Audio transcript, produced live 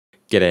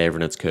G'day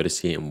everyone, it's Curtis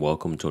here and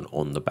welcome to an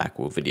On The Back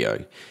Wheel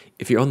video.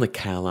 If you're on the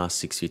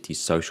KLR650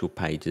 social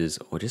pages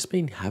or just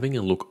been having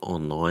a look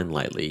online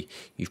lately,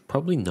 you've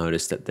probably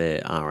noticed that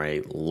there are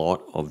a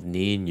lot of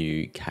near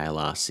new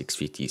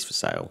KLR650s for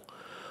sale.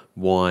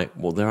 Why?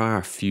 Well, there are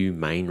a few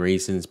main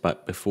reasons,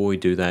 but before we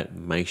do that,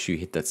 make sure you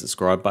hit that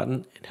subscribe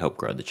button and help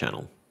grow the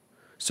channel.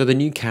 So the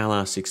new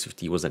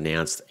KLR650 was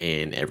announced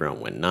and everyone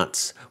went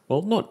nuts.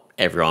 Well, not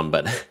everyone,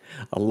 but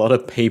a lot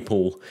of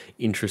people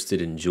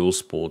interested in dual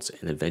sports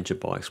and adventure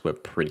bikes were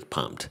pretty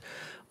pumped.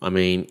 I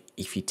mean,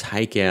 if you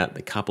take out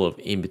the couple of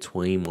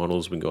in-between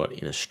models we got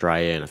in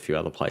Australia and a few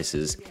other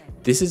places,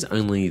 this is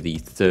only the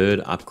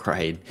third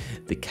upgrade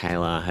the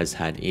KLR has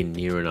had in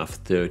near enough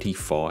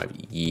 35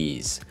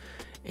 years.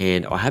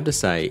 And I have to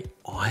say,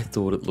 I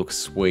thought it looked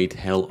sweet.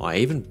 Hell, I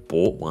even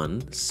bought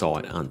one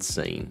sight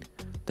unseen.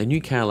 The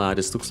new KLR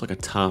just looks like a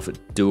tough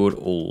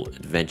do-it-all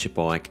adventure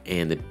bike,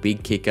 and the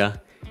big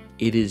kicker,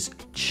 it is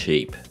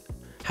cheap.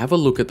 Have a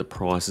look at the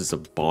prices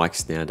of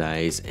bikes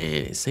nowadays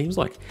and it seems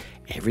like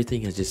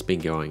everything has just been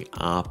going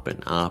up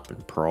and up in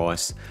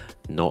price.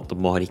 Not the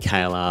mighty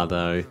KLR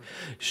though.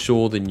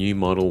 Sure, the new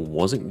model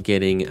wasn't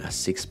getting a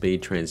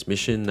 6-speed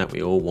transmission that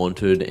we all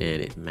wanted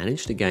and it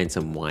managed to gain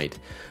some weight,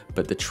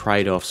 but the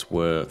trade-offs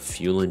were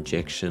fuel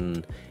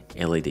injection,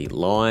 LED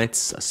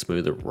lights, a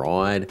smoother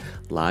ride,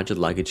 larger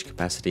luggage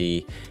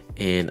capacity,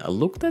 and a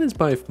look that is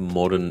both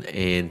modern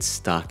and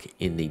stuck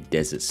in the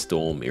Desert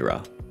Storm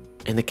era.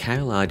 And the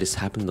KLR just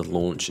happened to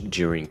launch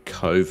during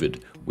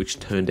COVID, which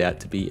turned out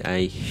to be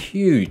a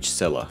huge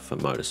seller for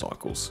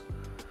motorcycles.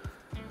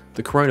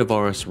 The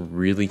coronavirus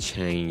really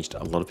changed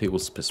a lot of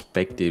people's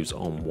perspectives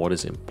on what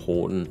is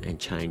important and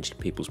changed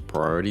people's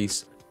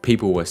priorities.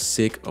 People were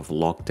sick of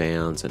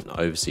lockdowns and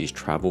overseas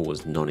travel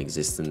was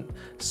non-existent,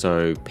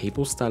 so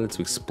people started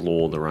to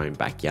explore their own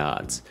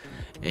backyards.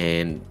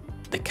 And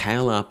the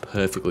KLR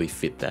perfectly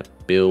fit that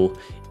bill.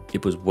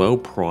 It was well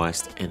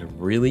priced and it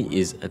really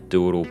is a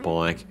do-it-all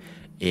bike,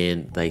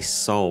 and they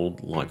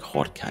sold like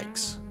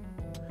hotcakes.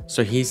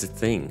 So here's the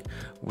thing,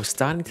 we're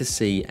starting to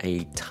see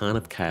a ton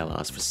of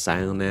KLRs for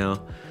sale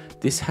now.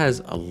 This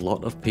has a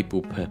lot of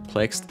people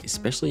perplexed,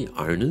 especially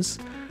owners.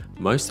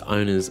 Most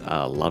owners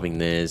are loving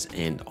theirs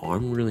and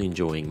I'm really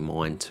enjoying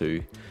mine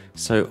too.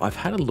 So I've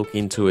had a look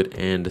into it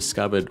and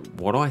discovered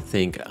what I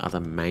think are the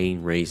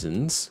main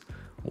reasons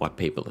why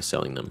people are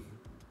selling them.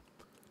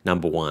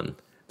 Number one,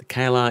 the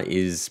KLR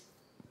is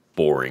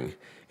boring.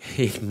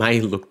 It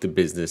may look the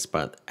business,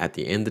 but at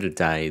the end of the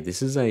day,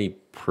 this is a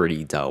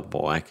pretty dull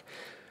bike.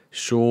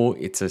 Sure,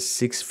 it's a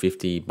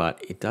 650,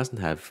 but it doesn't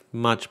have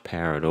much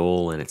power at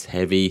all and it's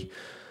heavy.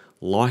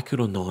 Like it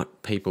or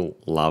not, people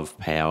love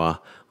power.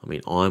 I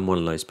mean, I'm one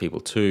of those people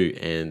too,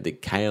 and the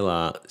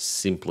KLR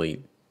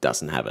simply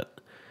doesn't have it.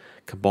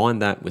 Combine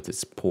that with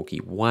its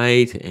porky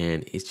weight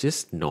and it's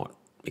just not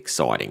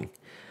exciting.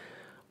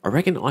 I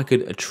reckon I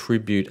could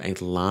attribute a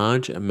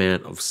large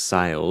amount of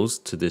sales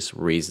to this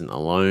reason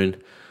alone.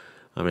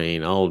 I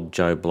mean, old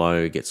Joe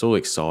Blow gets all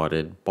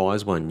excited,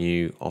 buys one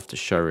new off the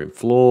showroom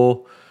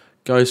floor,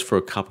 goes for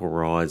a couple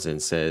rides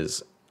and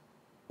says,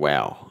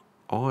 wow,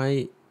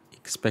 I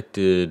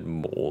expected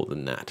more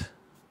than that.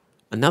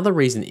 Another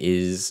reason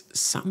is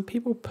some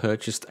people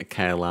purchased a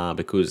KLR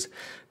because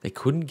they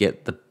couldn't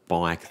get the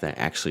bike they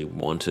actually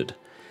wanted.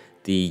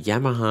 The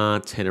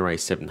Yamaha Tenere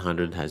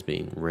 700 has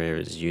been rare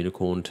as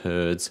unicorn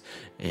turds,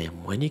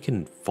 and when you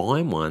can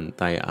find one,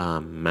 they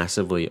are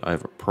massively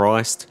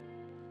overpriced.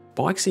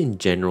 Bikes in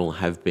general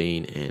have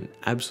been an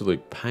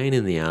absolute pain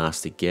in the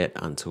ass to get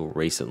until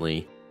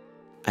recently.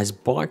 As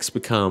bikes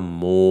become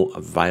more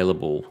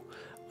available,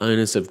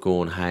 owners have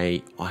gone,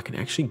 hey, I can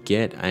actually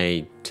get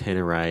a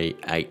Tenere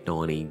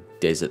 890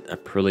 Desert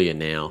Aprilia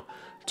now.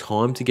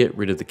 Time to get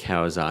rid of the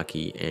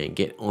Kawasaki and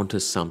get onto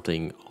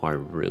something I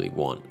really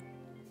want.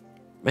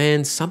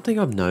 And something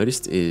I've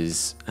noticed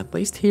is, at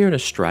least here in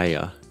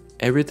Australia,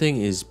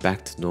 everything is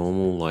back to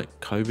normal, like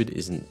COVID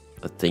isn't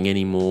a thing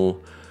anymore.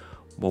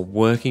 While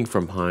working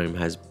from home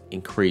has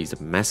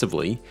increased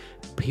massively,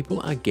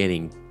 people are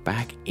getting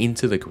back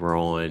into the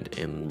grind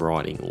and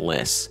riding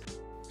less.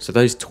 So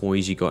those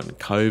toys you got in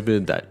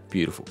COVID, that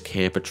beautiful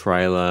camper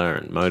trailer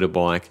and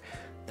motorbike,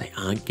 they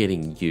aren't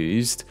getting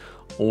used.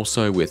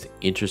 Also, with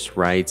interest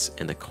rates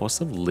and the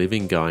cost of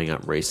living going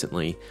up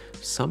recently,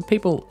 some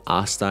people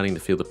are starting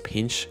to feel the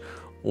pinch,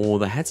 or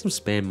they had some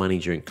spare money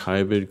during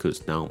COVID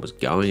because no one was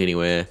going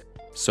anywhere.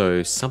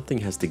 So something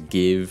has to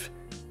give,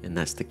 and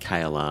that's the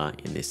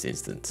KLR in this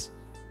instance.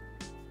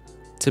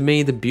 To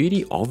me, the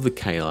beauty of the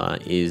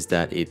KLR is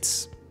that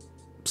it's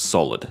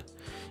solid.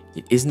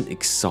 It isn't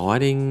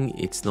exciting,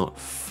 it's not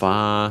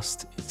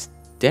fast, it's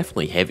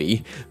definitely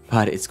heavy,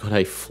 but it's got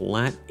a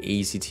flat,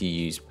 easy to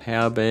use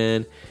power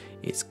band,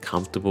 it's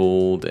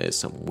comfortable, there's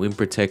some wind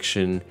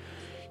protection,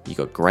 you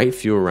got great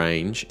fuel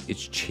range,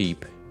 it's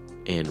cheap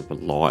and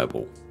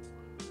reliable.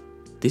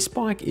 This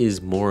bike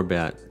is more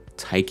about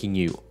taking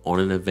you on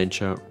an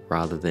adventure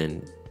rather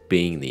than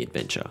being the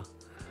adventure.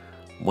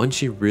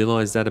 Once you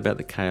realize that about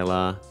the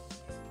KLR,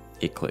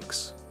 it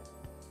clicks.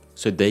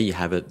 So there you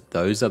have it.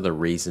 Those are the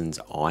reasons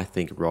I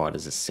think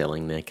riders are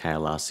selling their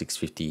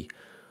KLR650.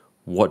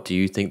 What do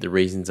you think the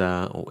reasons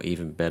are? Or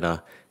even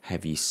better,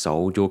 have you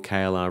sold your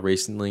KLR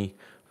recently?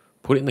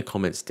 Put it in the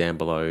comments down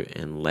below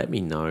and let me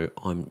know.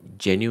 I'm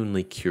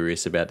genuinely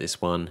curious about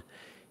this one.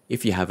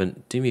 If you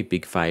haven't, do me a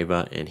big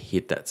favor and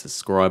hit that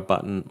subscribe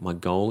button. My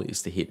goal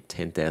is to hit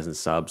 10,000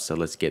 subs, so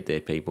let's get there,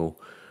 people.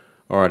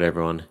 All right,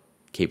 everyone,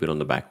 keep it on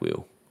the back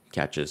wheel.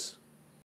 Catches.